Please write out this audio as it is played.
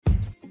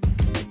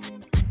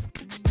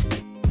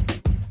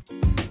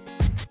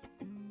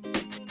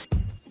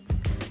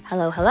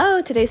Hello,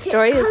 hello. Today's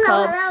story is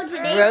called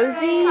Today's Rosie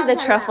story is the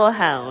called Truffle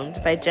Hound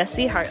by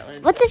Jessie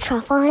Hartland. What's a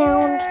truffle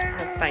hound?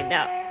 Let's find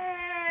out.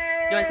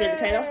 You want to see the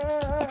title?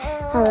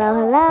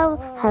 Hello.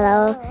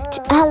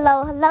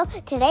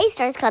 Today's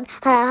story is called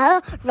Hello,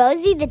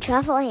 Rosie the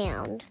Truffle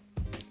Hound.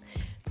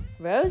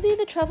 Rosie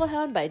the Truffle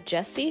Hound by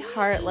Jessie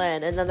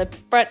Hartland. And on the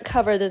front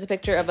cover, there's a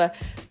picture of a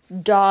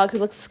dog who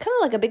looks kind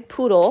of like a big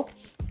poodle.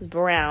 He's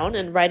brown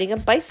and riding a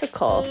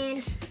bicycle.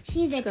 And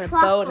she's got a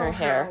truffle bow in her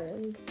hair.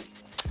 hound.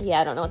 Yeah,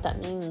 I don't know what that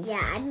means.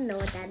 Yeah, I don't know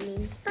what that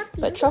means.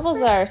 But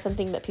truffles are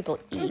something that people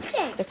eat.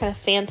 Okay. They're kind of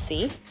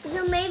fancy.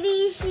 So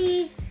maybe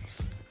she's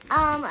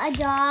a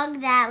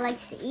dog that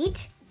likes to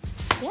eat.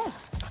 Yeah.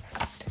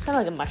 It's kind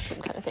of like a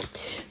mushroom kind of thing.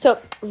 So,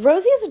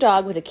 Rosie is a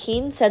dog with a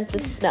keen sense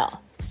of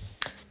smell.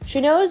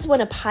 She knows when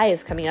a pie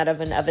is coming out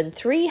of an oven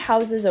 3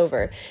 houses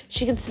over.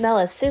 She can smell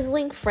a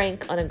sizzling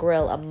frank on a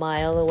grill a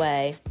mile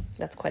away.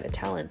 That's quite a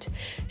talent.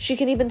 She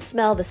can even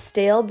smell the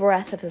stale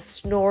breath of a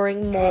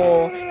snoring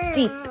mole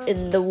deep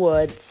in the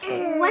woods.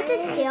 What's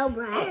a stale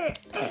breath?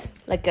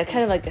 Like a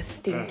kind of like a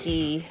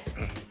stinky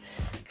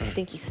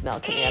smell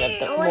coming out of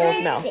the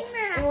mole's mouth.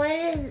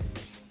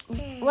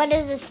 What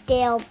is a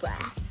stale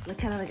breath? Like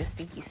kind of like a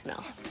stinky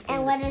smell.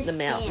 And what is the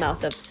stale?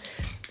 mouth of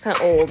kind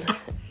of old.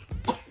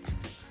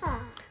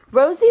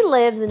 Rosie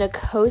lives in a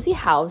cozy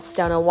house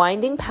down a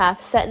winding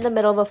path set in the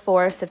middle of a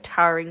forest of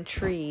towering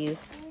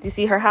trees. Do you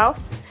see her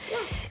house? Yeah.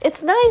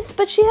 It's nice,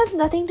 but she has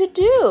nothing to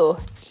do.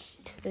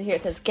 And here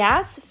it says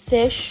gas,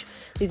 fish.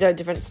 These are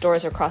different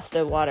stores across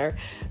the water.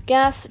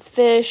 Gas,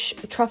 fish,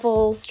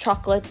 truffles,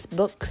 chocolates,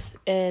 books,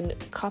 and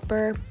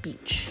Copper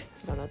Beach.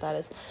 I don't know what that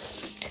is.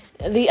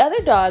 The other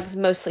dogs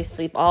mostly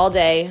sleep all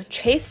day,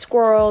 chase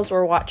squirrels,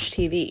 or watch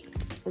TV.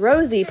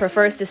 Rosie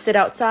prefers to sit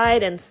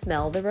outside and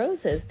smell the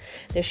roses.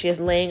 There she is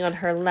laying on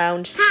her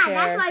lounge chair.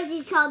 That's why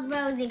she's called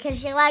Rosie, because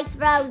she likes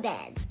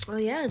roses. Oh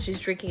yeah, and she's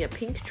drinking a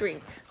pink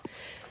drink.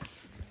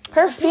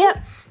 Pink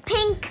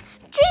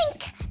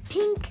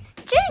drink.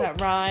 Does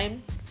that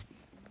rhyme?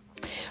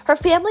 Her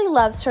family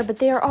loves her, but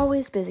they are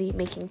always busy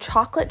making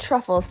chocolate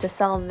truffles to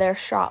sell in their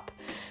shop.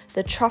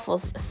 The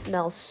truffles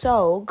smell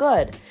so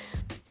good.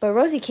 But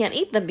Rosie can't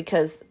eat them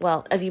because,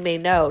 well, as you may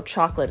know,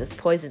 chocolate is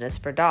poisonous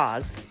for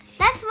dogs.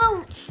 That's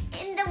what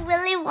in the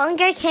Willy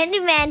Wonka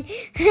Candyman,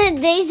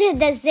 they said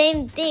the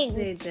same thing.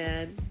 They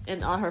did.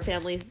 And all her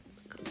families,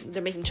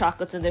 they're making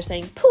chocolates and they're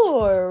saying,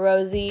 poor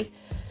Rosie.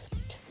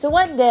 So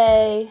one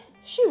day,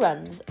 she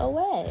runs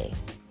away.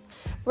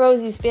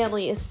 Rosie's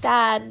family is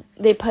sad.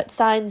 They put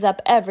signs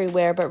up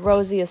everywhere, but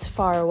Rosie is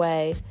far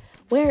away.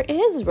 Where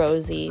is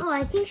Rosie? Oh,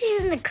 I think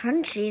she's in the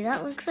country.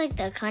 That looks like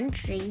the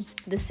country.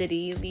 The city,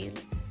 you mean?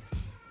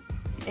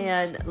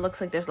 And it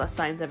looks like there's less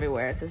signs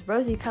everywhere. It says,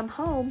 Rosie, come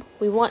home.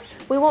 We won't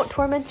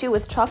torment you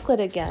with chocolate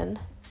again.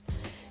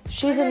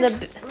 She's What does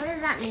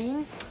that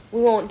mean?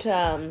 We won't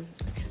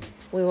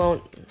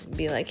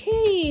be like,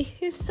 hey,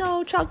 here's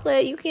so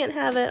chocolate, you can't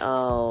have it.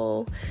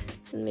 Oh,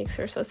 it makes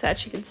her so sad.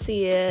 She can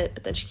see it,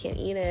 but then she can't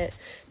eat it.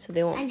 So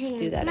they won't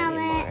do that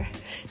anymore.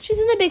 She's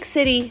in the big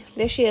city.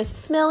 There she is,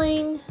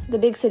 smelling the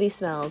big city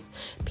smells.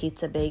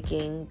 Pizza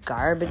baking,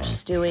 garbage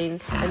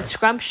stewing, and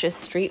scrumptious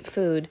street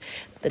food.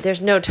 But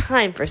there's no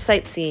time for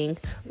sightseeing.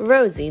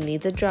 Rosie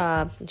needs a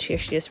job. And here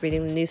she is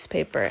reading the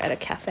newspaper at a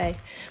cafe.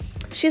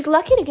 She's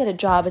lucky to get a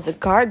job as a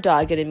guard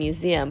dog at a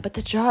museum, but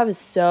the job is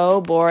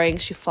so boring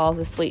she falls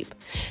asleep.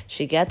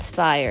 She gets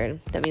fired.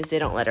 That means they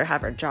don't let her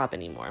have her job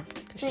anymore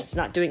because she's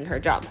not doing her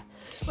job.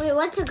 Wait,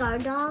 what's a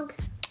guard dog?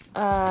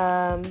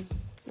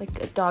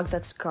 Like a dog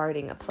that's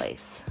guarding a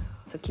place,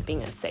 so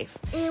keeping it safe.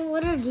 And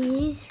what are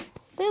these?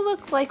 They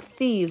look like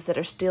thieves that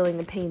are stealing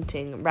a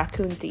painting,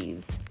 raccoon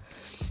thieves.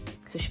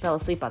 So she fell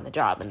asleep on the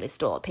job and they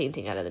stole a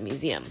painting out of the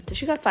museum. So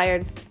she got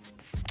fired.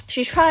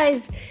 She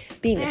tries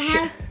being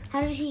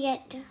How did she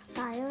get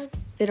fired?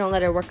 They don't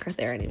let her work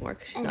there anymore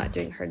because she's not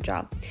doing her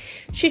job.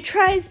 She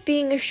tries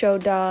being a show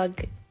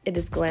dog. It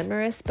is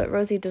glamorous, but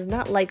Rosie does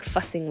not like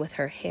fussing with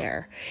her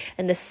hair.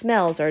 And the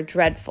smells are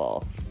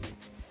dreadful.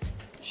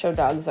 Show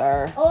dogs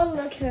are... Oh,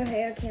 look, her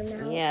hair came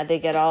out. Yeah, they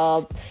get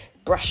all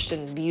brushed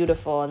and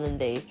beautiful, and then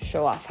they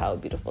show off how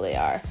beautiful they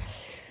are.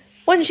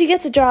 When she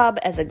gets a job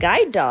as a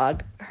guide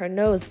dog, her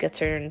nose gets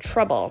her in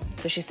trouble.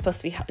 So she's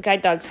supposed to be...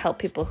 Guide dogs help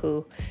people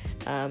who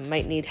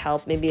might need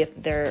help. Maybe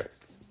if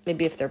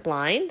they're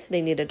blind,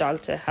 they need a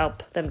dog to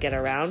help them get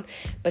around.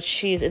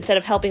 But instead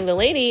of helping the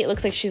lady, it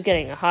looks like she's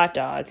getting a hot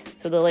dog.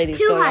 So the lady's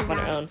going off on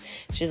her own.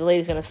 The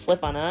lady's going to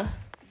slip on a...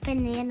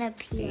 Banana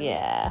peel.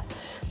 Yeah.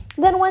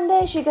 Then one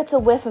day she gets a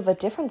whiff of a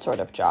different sort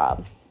of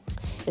job.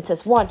 It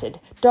says, wanted,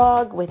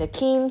 dog with a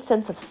keen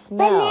sense of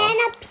smell.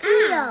 Banana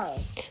peel.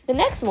 The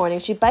next morning,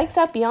 she bikes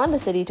out beyond the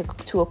city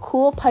to a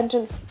cool,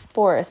 pungent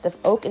forest of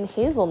oak and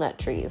hazelnut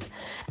trees.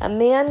 A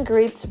man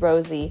greets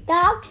Rosie.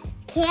 Dogs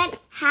can't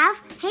have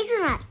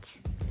hazelnuts.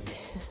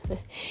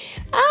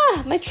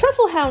 My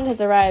truffle hound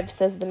has arrived,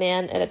 says the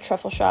man at a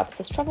truffle shop. It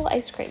says truffle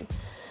ice cream.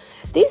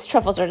 These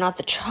truffles are not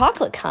the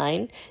chocolate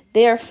kind.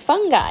 They are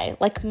fungi,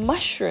 like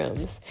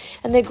mushrooms,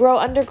 and they grow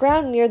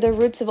underground near the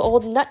roots of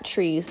old nut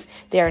trees.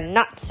 They are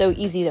not so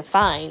easy to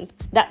find.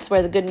 That's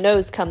where the good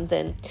nose comes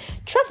in.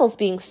 Truffles,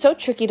 being so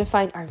tricky to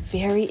find, are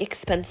very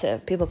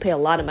expensive. People pay a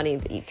lot of money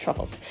to eat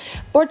truffles.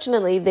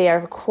 Fortunately, they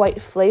are quite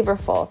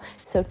flavorful,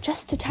 so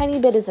just a tiny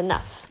bit is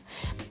enough.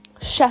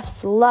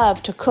 Chefs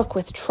love to cook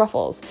with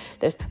truffles.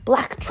 There's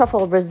black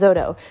truffle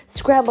risotto,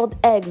 scrambled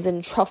eggs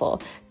in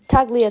truffle,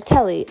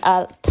 tagliatelle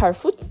al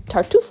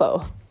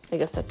tartufo. I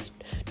guess that's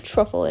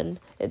truffle in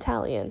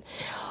Italian.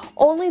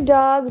 Only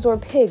dogs or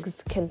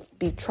pigs can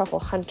be truffle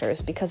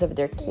hunters because of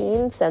their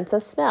keen sense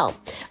of smell.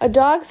 A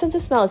dog's sense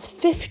of smell is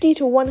 50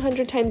 to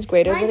 100 times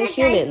greater than a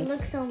human's. Why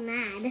does that guy look so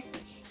mad?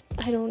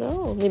 I don't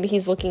know. Maybe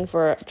he's looking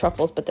for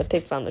truffles, but the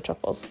pig found the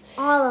truffles.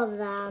 All of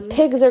them.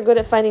 Pigs are good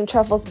at finding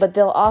truffles, but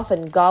they'll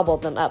often gobble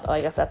them up. Oh,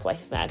 I guess that's why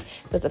he's mad.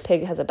 Because the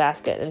pig has a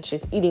basket and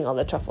she's eating all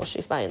the truffles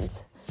she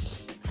finds.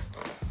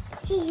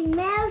 She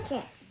smells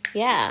it.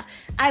 Yeah.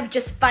 I've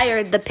just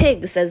fired the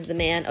pig, says the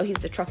man. Oh, he's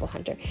the truffle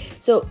hunter.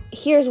 So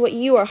here's what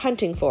you are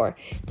hunting for.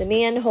 The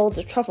man holds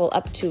a truffle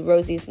up to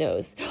Rosie's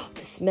nose.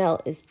 The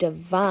smell is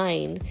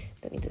divine.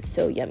 That means it's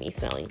so yummy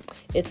smelling.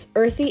 It's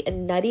earthy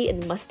and nutty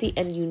and musty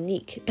and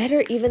unique.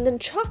 Better even than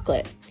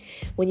chocolate.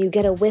 When you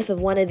get a whiff of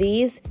one of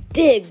these,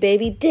 dig,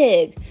 baby,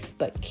 dig.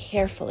 But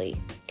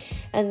carefully.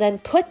 And then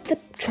put the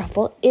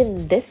truffle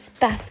in this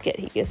basket.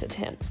 He gives it to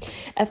him.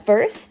 At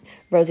first,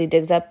 Rosie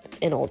digs up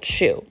an old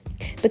shoe.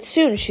 But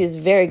soon she is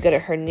very good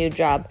at her new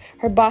job.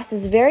 Her boss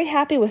is very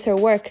happy with her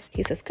work.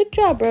 He says, "Good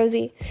job,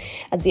 Rosie."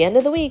 At the end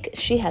of the week,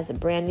 she has a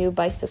brand new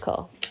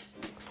bicycle.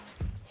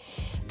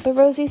 But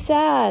Rosie's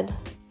sad.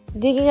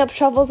 Digging up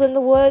truffles in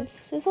the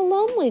woods is a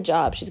lonely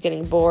job. She's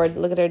getting bored.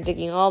 Look at her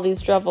digging all these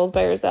truffles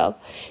by herself.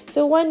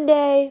 So one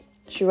day,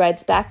 she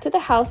rides back to the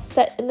house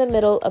set in the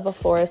middle of a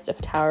forest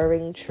of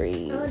towering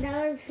trees. Oh,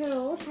 that was her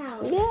old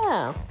house.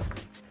 Yeah.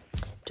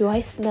 Do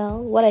I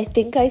smell what I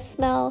think I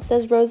smell?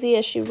 Says Rosie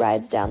as she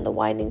rides down the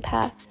winding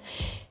path.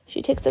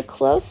 She takes a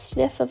close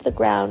sniff of the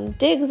ground,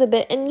 digs a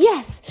bit, and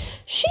yes,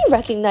 she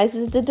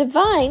recognizes the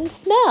divine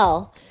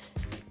smell.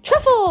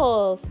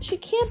 Truffles!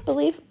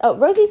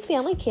 Rosie's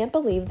family can't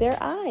believe their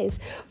eyes.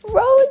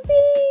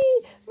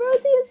 Rosie!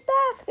 Rosie is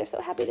back! They're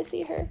so happy to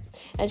see her.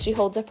 And she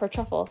holds up her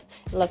truffle.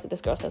 And look,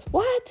 this girl says,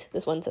 "What?"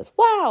 This one says,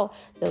 "Wow."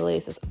 The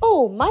lady says,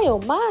 "Oh my, oh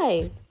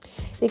my."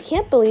 They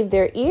can't believe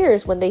their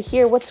ears when they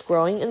hear what's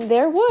growing in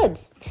their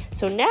woods.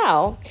 So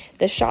now,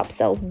 the shop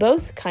sells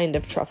both kind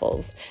of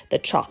truffles. The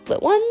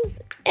chocolate ones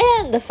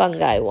and the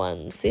fungi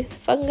ones. See,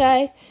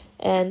 fungi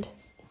and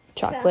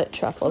chocolate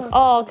truffles,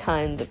 all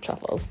kinds of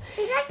truffles.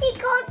 Because she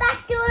goes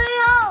back to her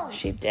home.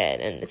 She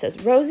did, and it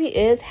says Rosie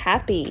is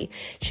happy.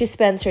 She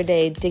spends her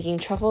day digging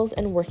truffles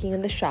and working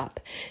in the shop.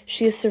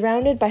 She is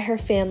surrounded by her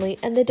family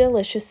and the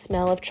delicious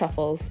smell of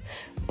truffles,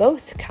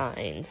 both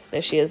kinds.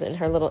 There she is in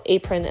her little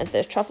apron at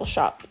the truffle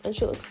shop, and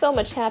she looks so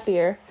much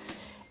happier.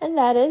 And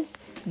that is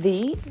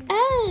the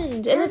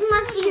end. Those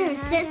must be her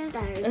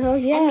sisters. Oh,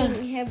 yeah. I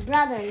mean, her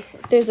brother and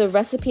sister. There's a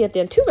recipe at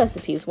the end, 2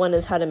 recipes. One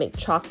is how to make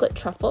chocolate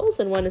truffles,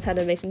 and one is how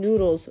to make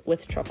noodles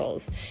with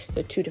truffles.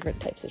 So 2 different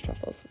types of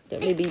truffles. So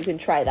maybe you can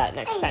try that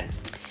next time.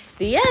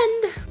 The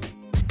end.